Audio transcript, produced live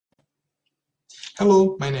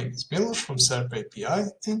Hello, my name is Milos from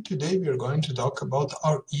SerpApi, and today we are going to talk about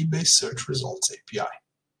our eBay search results API.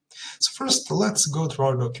 So first, let's go through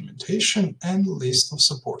our documentation and list of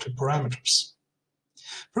supported parameters.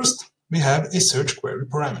 First, we have a search query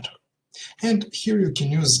parameter, and here you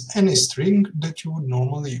can use any string that you would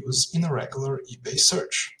normally use in a regular eBay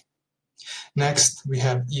search. Next, we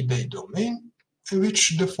have eBay domain,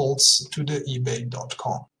 which defaults to the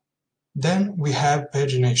ebay.com. Then we have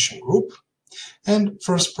pagination group, and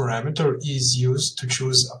first parameter is used to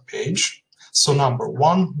choose a page. So number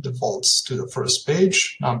 1 defaults to the first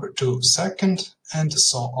page, number 2 second, and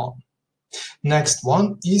so on. Next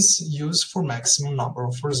one is used for maximum number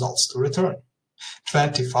of results to return: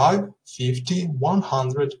 25, 50,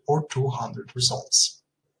 100, or 200 results.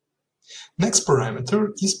 Next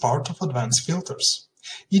parameter is part of advanced filters.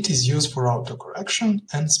 It is used for autocorrection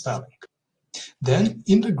and spelling. Then,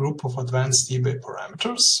 in the group of advanced eBay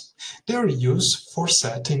parameters, they are used for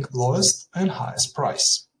setting lowest and highest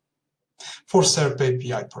price. For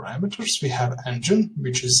SerpApi parameters, we have engine,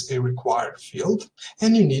 which is a required field,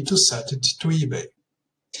 and you need to set it to eBay.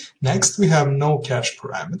 Next, we have no cache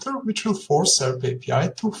parameter, which will force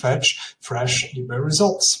SerpApi to fetch fresh eBay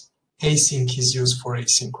results. Async is used for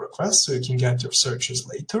async requests, so you can get your searches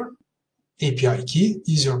later. API key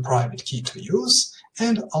is your private key to use,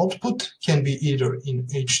 and output can be either in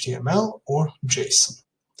HTML or JSON.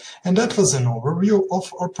 And that was an overview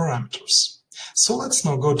of our parameters. So let's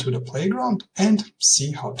now go to the playground and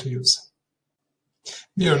see how to use it.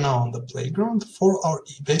 We are now on the playground for our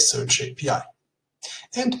eBay search API.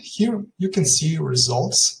 And here you can see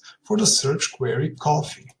results for the search query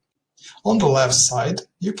coffee. On the left side,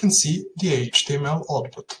 you can see the HTML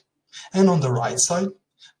output, and on the right side,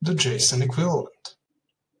 the JSON equivalent.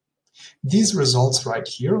 These results right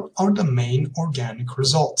here are the main organic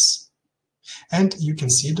results, and you can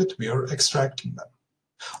see that we are extracting them.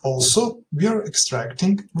 Also, we are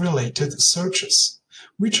extracting related searches,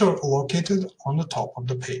 which are located on the top of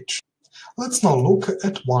the page. Let's now look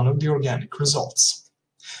at one of the organic results.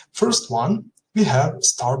 First one, we have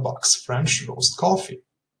Starbucks French Roast Coffee,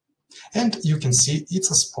 and you can see it's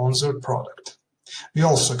a sponsored product. We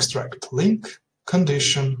also extract link,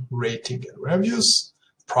 condition, rating and reviews,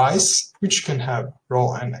 price, which can have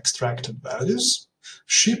raw and extracted values,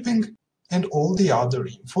 shipping, and all the other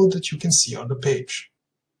info that you can see on the page.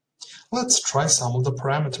 Let's try some of the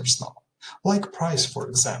parameters now, like price, for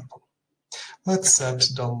example. Let's set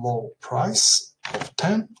the low price of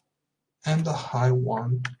 10 and the high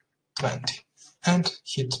one 20, and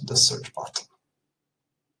hit the search button.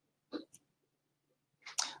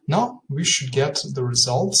 Now we should get the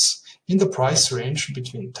results in the price range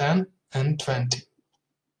between 10 and 20.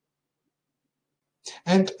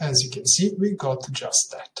 And as you can see, we got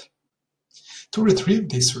just that. To retrieve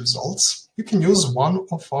these results, you can use one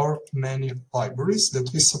of our many libraries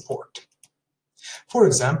that we support. For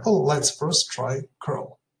example, let's first try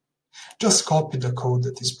curl. Just copy the code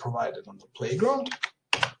that is provided on the playground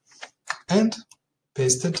and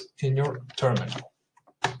paste it in your terminal.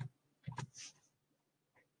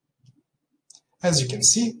 As you can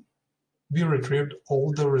see, we retrieved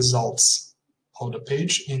all the results of the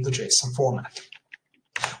page in the JSON format.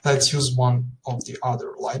 Let's use one of the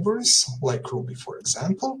other libraries, like Ruby, for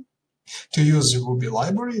example. To use the Ruby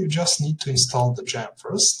library, you just need to install the gem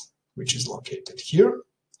first, which is located here,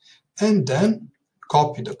 and then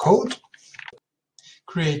copy the code,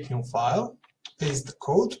 create new file, paste the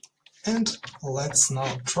code, and let's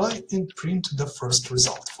now try and print the first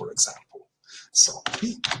result, for example. So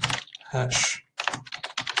p hash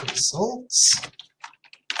results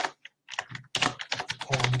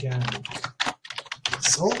organic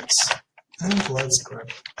results, and let's grab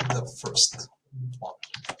the first one.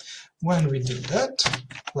 When we did that,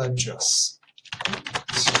 let's just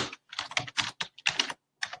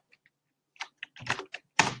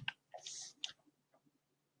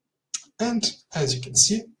and as you can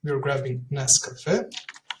see, we are grabbing Nescafe.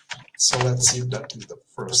 So let's see if that is the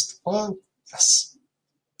first file. Yes.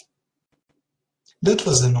 That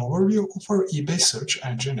was an overview of our eBay Search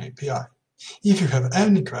Engine API. If you have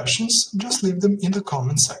any questions, just leave them in the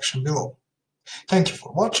comment section below. Thank you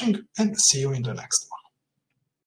for watching, and see you in the next one.